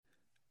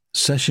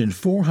Session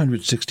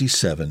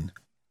 467,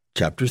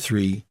 Chapter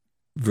 3,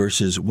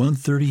 verses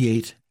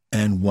 138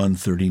 and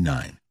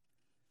 139.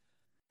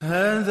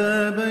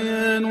 هذا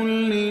بيان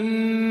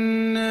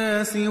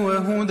للناس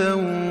وهدى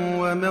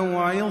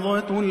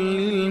وموعظة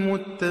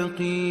للمتقين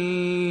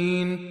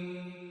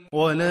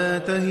ولا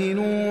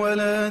تهنوا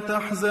ولا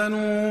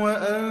تحزنوا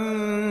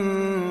وأنتم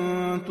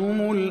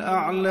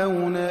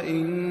الأعلون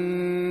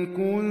إن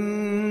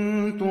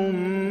كنتم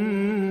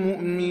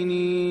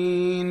مؤمنين.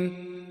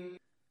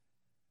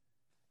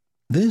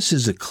 This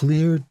is a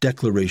clear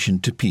declaration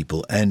to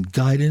people and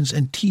guidance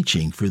and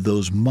teaching for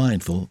those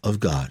mindful of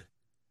God.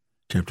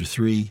 Chapter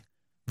 3,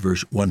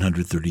 verse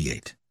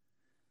 138.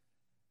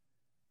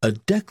 A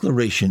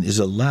declaration is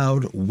a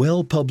loud,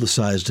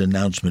 well-publicized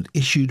announcement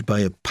issued by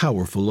a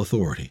powerful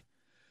authority.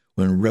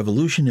 When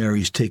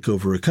revolutionaries take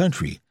over a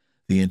country,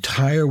 the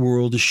entire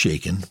world is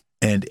shaken,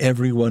 and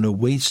everyone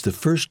awaits the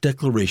first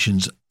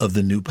declarations of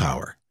the new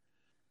power.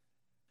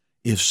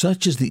 If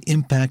such is the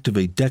impact of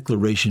a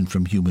declaration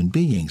from human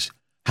beings,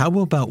 how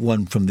about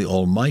one from the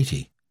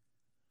Almighty?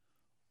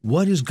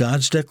 What is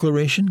God's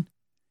declaration?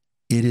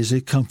 It is a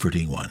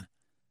comforting one.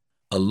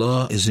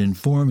 Allah is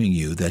informing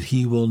you that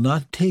He will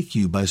not take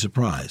you by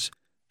surprise.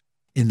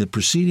 In the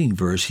preceding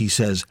verse, He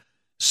says,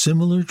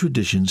 "Similar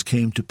traditions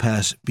came to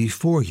pass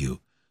before you,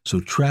 so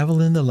travel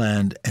in the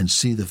land and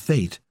see the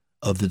fate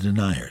of the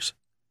deniers."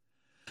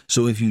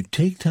 So if you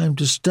take time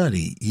to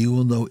study, you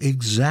will know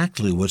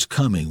exactly what's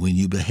coming when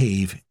you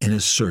behave in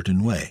a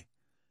certain way.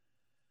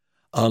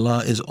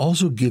 Allah is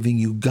also giving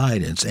you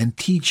guidance and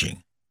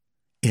teaching.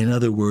 In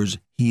other words,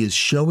 He is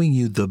showing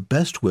you the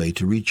best way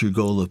to reach your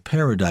goal of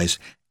paradise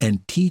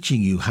and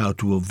teaching you how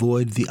to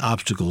avoid the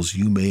obstacles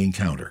you may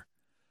encounter.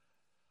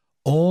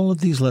 All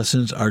of these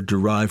lessons are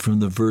derived from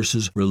the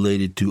verses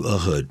related to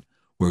Uhud,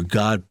 where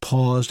God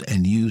paused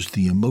and used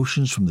the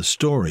emotions from the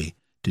story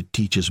to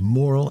teach us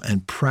moral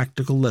and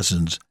practical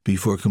lessons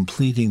before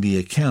completing the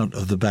account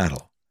of the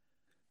battle.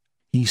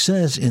 He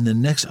says in the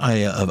next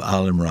ayah of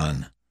Al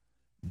Imran,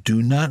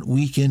 "Do not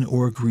weaken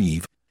or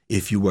grieve.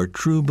 If you are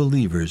true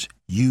believers,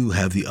 you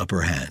have the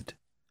upper hand."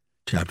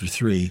 Chapter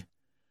 3,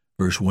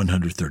 verse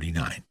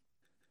 139.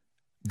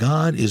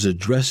 God is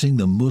addressing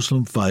the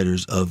Muslim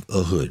fighters of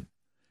Uhud.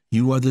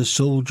 You are the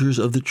soldiers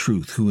of the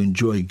truth who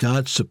enjoy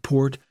God's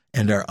support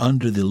and are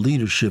under the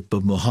leadership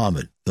of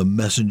Muhammad, the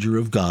messenger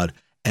of God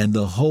and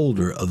the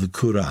holder of the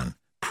Quran,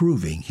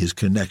 proving his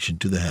connection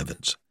to the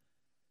heavens.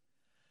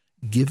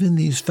 Given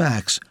these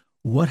facts,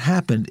 what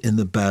happened in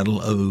the Battle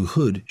of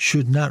Uhud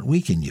should not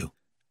weaken you.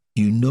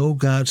 You know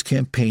God's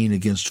campaign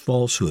against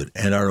falsehood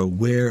and are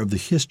aware of the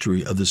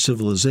history of the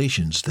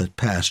civilizations that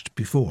passed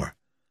before.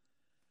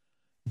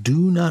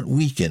 "Do not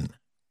weaken"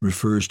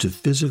 refers to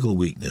physical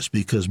weakness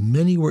because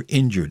many were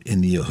injured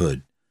in the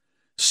Uhud.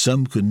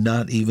 Some could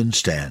not even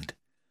stand.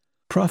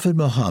 Prophet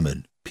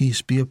Muhammad,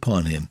 peace be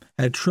upon him,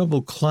 had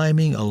trouble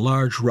climbing a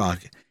large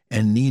rock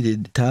and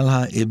needed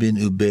Talha ibn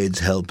Ubaid's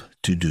help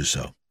to do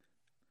so.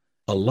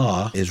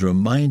 Allah is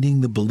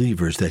reminding the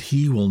believers that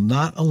He will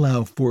not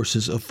allow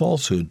forces of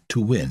falsehood to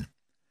win.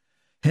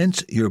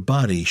 Hence, your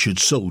body should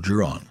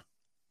soldier on.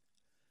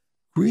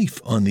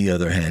 Grief, on the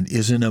other hand,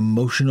 is an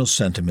emotional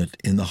sentiment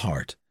in the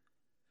heart.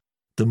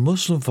 The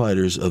Muslim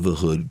fighters of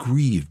Uhud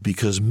grieved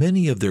because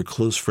many of their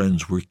close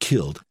friends were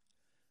killed,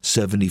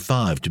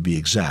 75 to be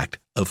exact,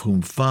 of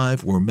whom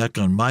 5 were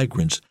Meccan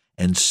migrants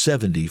and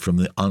 70 from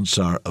the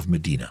Ansar of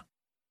Medina.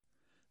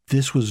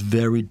 This was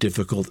very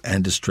difficult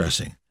and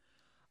distressing.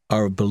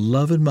 Our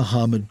beloved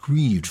Muhammad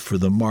grieved for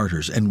the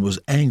martyrs and was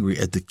angry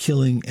at the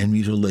killing and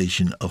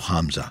mutilation of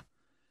Hamza.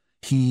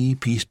 He,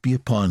 peace be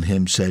upon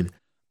him, said,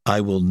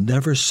 "I will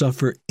never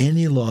suffer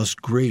any loss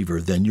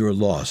graver than your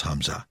loss,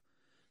 Hamza.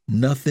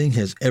 Nothing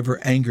has ever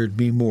angered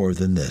me more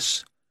than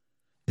this."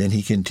 Then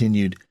he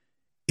continued,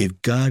 "If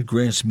God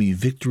grants me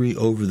victory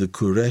over the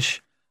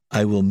Quraysh,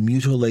 I will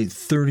mutilate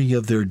 30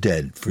 of their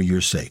dead for your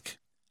sake."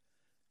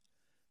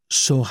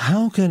 So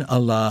how can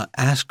Allah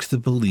ask the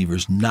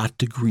believers not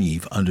to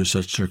grieve under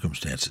such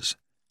circumstances?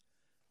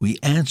 We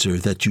answer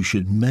that you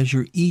should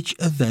measure each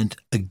event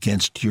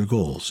against your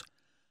goals.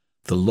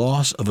 The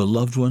loss of a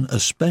loved one,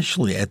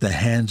 especially at the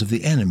hands of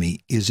the enemy,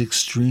 is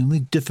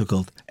extremely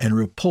difficult and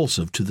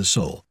repulsive to the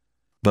soul.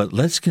 But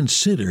let's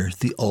consider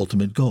the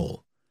ultimate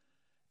goal.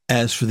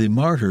 As for the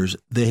martyrs,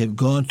 they have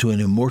gone to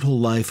an immortal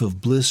life of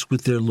bliss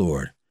with their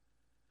Lord.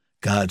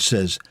 God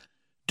says,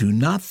 "Do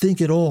not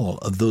think at all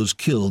of those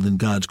killed in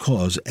God's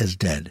cause as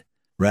dead.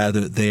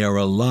 Rather, they are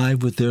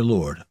alive with their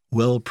Lord,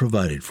 well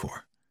provided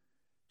for."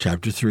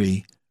 Chapter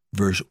 3,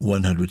 verse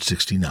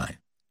 169.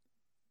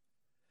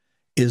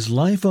 Is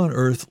life on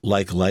earth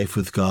like life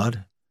with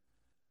God?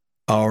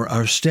 Are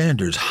our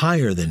standards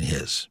higher than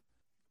His?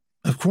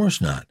 Of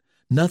course not.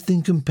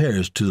 Nothing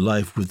compares to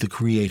life with the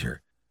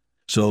Creator.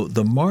 So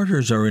the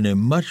martyrs are in a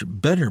much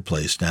better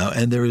place now,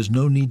 and there is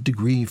no need to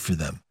grieve for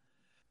them.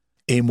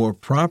 A more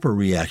proper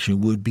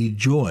reaction would be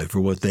joy for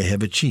what they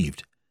have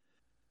achieved.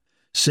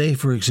 Say,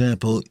 for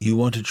example, you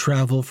want to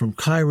travel from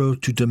Cairo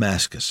to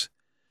Damascus.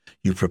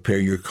 You prepare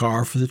your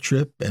car for the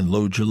trip and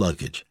load your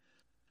luggage.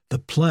 The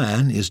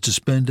plan is to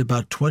spend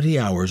about 20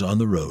 hours on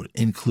the road,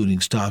 including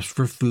stops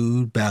for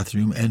food,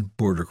 bathroom, and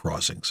border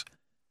crossings.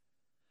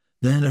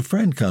 Then a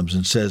friend comes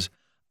and says,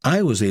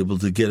 I was able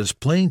to get us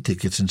plane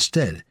tickets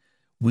instead.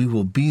 We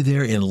will be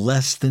there in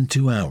less than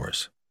 2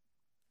 hours.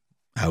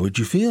 How would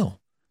you feel?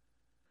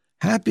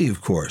 Happy, of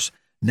course.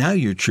 Now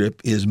your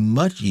trip is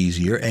much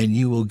easier and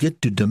you will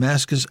get to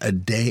Damascus a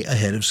day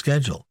ahead of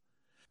schedule.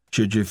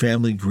 Should your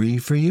family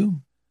grieve for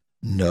you?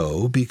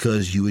 No,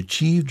 because you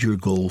achieved your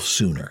goal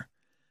sooner.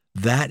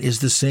 That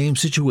is the same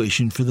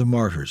situation for the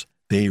martyrs.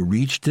 They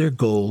reached their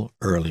goal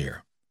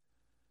earlier.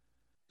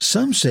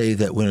 Some say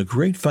that when a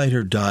great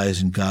fighter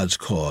dies in God's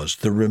cause,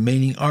 the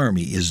remaining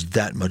army is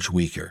that much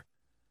weaker.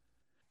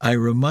 I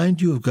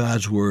remind you of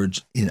God's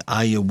words in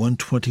Ayah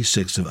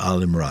 126 of Al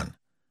Imran.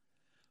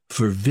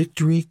 For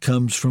victory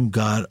comes from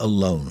God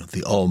alone,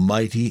 the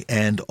Almighty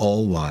and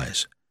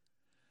All-Wise.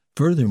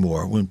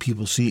 Furthermore, when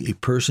people see a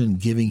person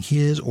giving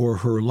his or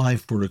her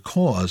life for a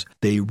cause,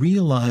 they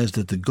realize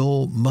that the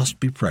goal must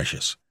be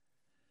precious.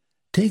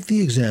 Take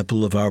the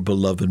example of our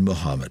beloved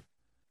Muhammad.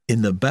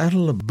 In the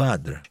Battle of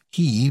Badr,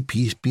 he,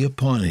 peace be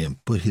upon him,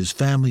 put his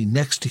family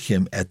next to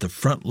him at the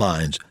front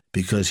lines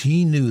because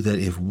he knew that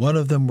if one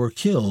of them were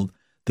killed,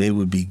 they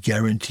would be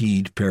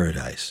guaranteed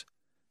paradise.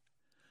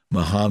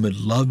 Muhammad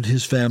loved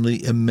his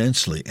family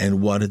immensely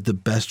and wanted the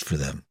best for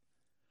them.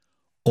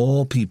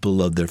 All people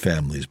love their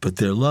families, but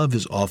their love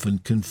is often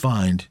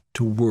confined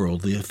to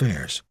worldly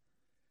affairs.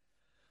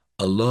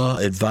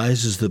 Allah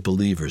advises the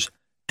believers,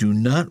 do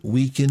not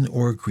weaken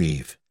or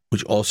grieve,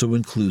 which also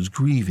includes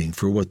grieving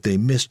for what they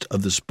missed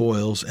of the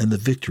spoils and the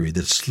victory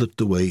that slipped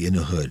away in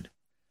Uhud.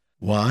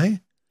 Why?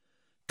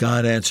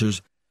 God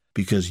answers,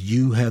 because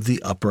you have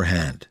the upper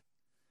hand.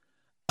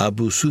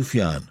 Abu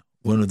Sufyan,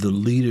 one of the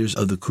leaders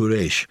of the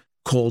Quraysh,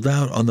 called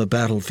out on the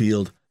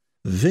battlefield,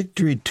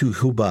 victory to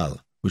Hubal,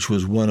 which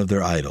was one of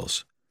their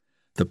idols.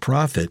 The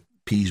prophet,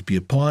 peace be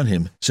upon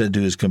him, said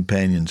to his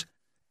companions,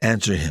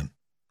 answer him.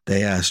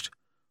 They asked,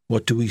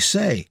 what do we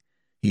say?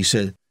 He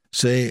said,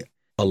 say,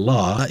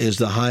 Allah is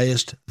the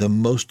highest, the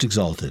most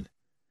exalted.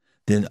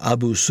 Then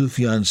Abu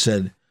Sufyan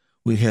said,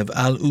 we have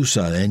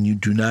Al-Usa and you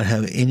do not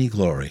have any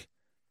glory.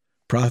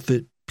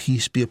 Prophet,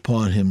 peace be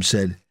upon him,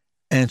 said,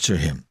 answer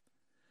him.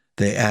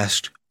 They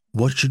asked,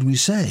 what should we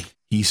say?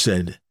 He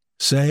said,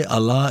 say,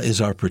 Allah is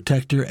our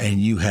protector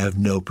and you have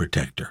no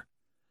protector.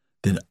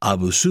 Then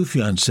Abu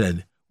Sufyan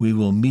said, we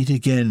will meet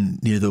again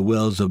near the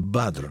wells of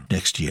Badr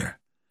next year.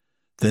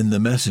 Then the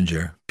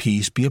messenger,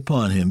 peace be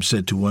upon him,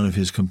 said to one of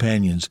his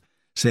companions,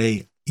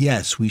 say,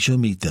 yes, we shall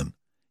meet them.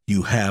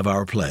 You have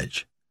our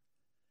pledge.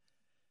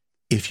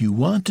 If you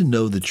want to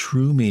know the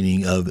true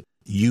meaning of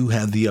you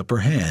have the upper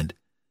hand,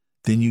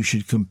 then you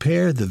should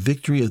compare the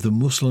victory of the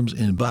Muslims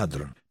in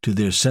Badr to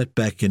their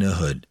setback in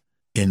Uhud.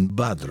 In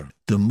Badr,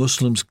 the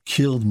Muslims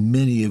killed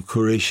many of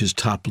Quraysh's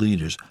top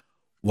leaders,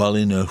 while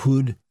in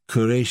Uhud,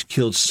 Quraysh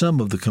killed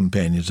some of the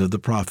companions of the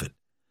Prophet.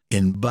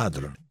 In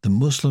Badr, the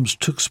Muslims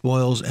took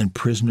spoils and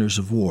prisoners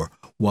of war,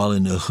 while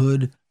in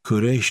Uhud,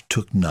 Quraysh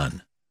took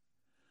none.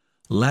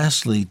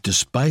 Lastly,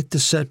 despite the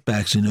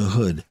setbacks in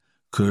Uhud,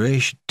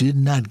 Quraysh did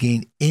not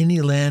gain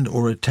any land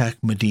or attack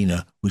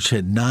Medina, which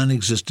had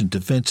non-existent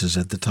defenses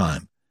at the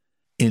time.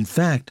 In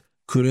fact,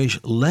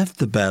 Quraysh left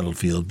the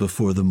battlefield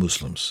before the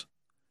Muslims.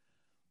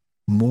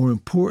 More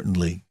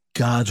importantly,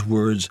 God's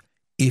words,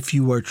 if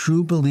you are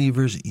true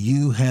believers,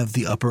 you have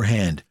the upper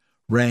hand,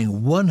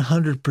 rang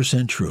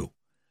 100% true.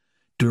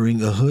 During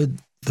Uhud,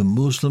 the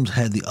Muslims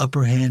had the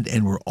upper hand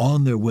and were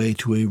on their way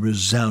to a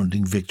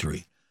resounding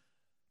victory.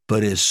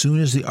 But as soon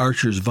as the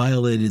archers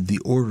violated the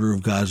order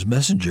of God's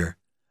messenger,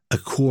 a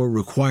core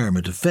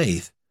requirement of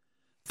faith,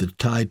 the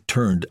tide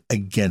turned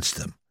against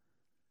them.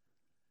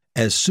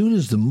 As soon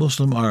as the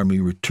Muslim army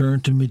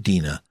returned to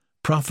Medina,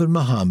 Prophet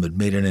Muhammad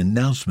made an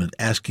announcement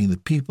asking the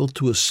people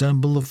to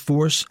assemble a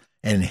force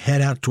and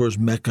head out towards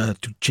Mecca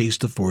to chase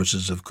the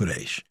forces of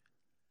Quraysh.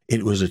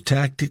 It was a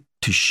tactic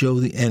to show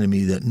the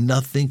enemy that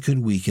nothing could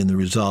weaken the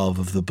resolve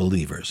of the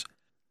believers.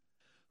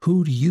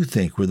 Who do you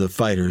think were the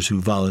fighters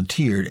who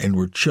volunteered and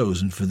were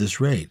chosen for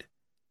this raid?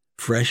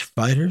 Fresh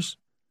fighters?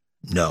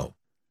 No.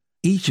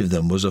 Each of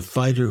them was a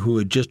fighter who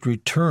had just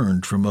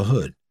returned from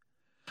Uhud.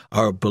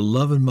 Our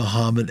beloved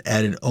Muhammad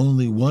added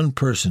only one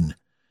person,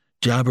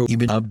 Jabir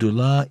ibn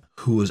Abdullah,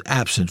 who was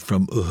absent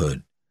from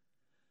Uhud.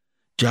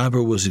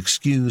 Jabir was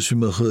excused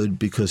from Uhud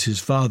because his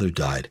father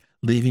died,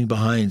 leaving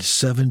behind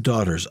 7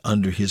 daughters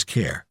under his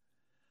care.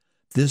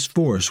 This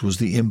force was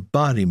the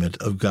embodiment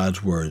of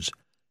God's words,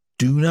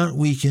 do not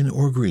weaken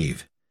or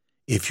grieve.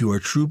 If you are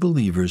true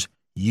believers,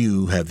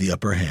 you have the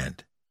upper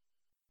hand.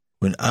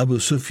 When Abu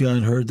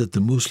Sufyan heard that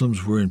the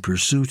Muslims were in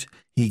pursuit,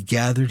 he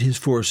gathered his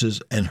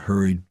forces and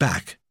hurried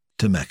back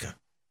to Mecca.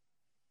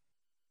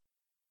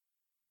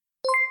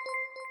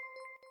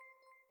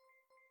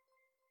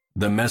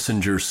 The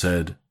messenger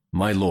said,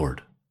 my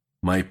Lord,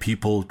 my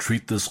people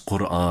treat this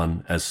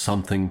Qur'an as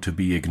something to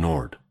be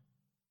ignored.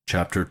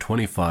 Chapter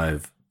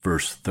 25,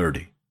 verse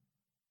 30.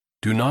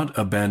 Do not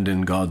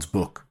abandon God's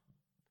book.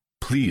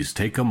 Please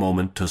take a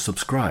moment to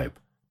subscribe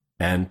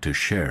and to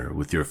share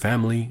with your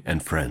family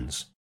and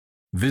friends.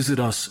 Visit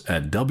us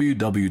at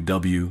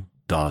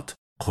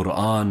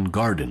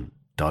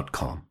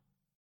www.qurangarden.com.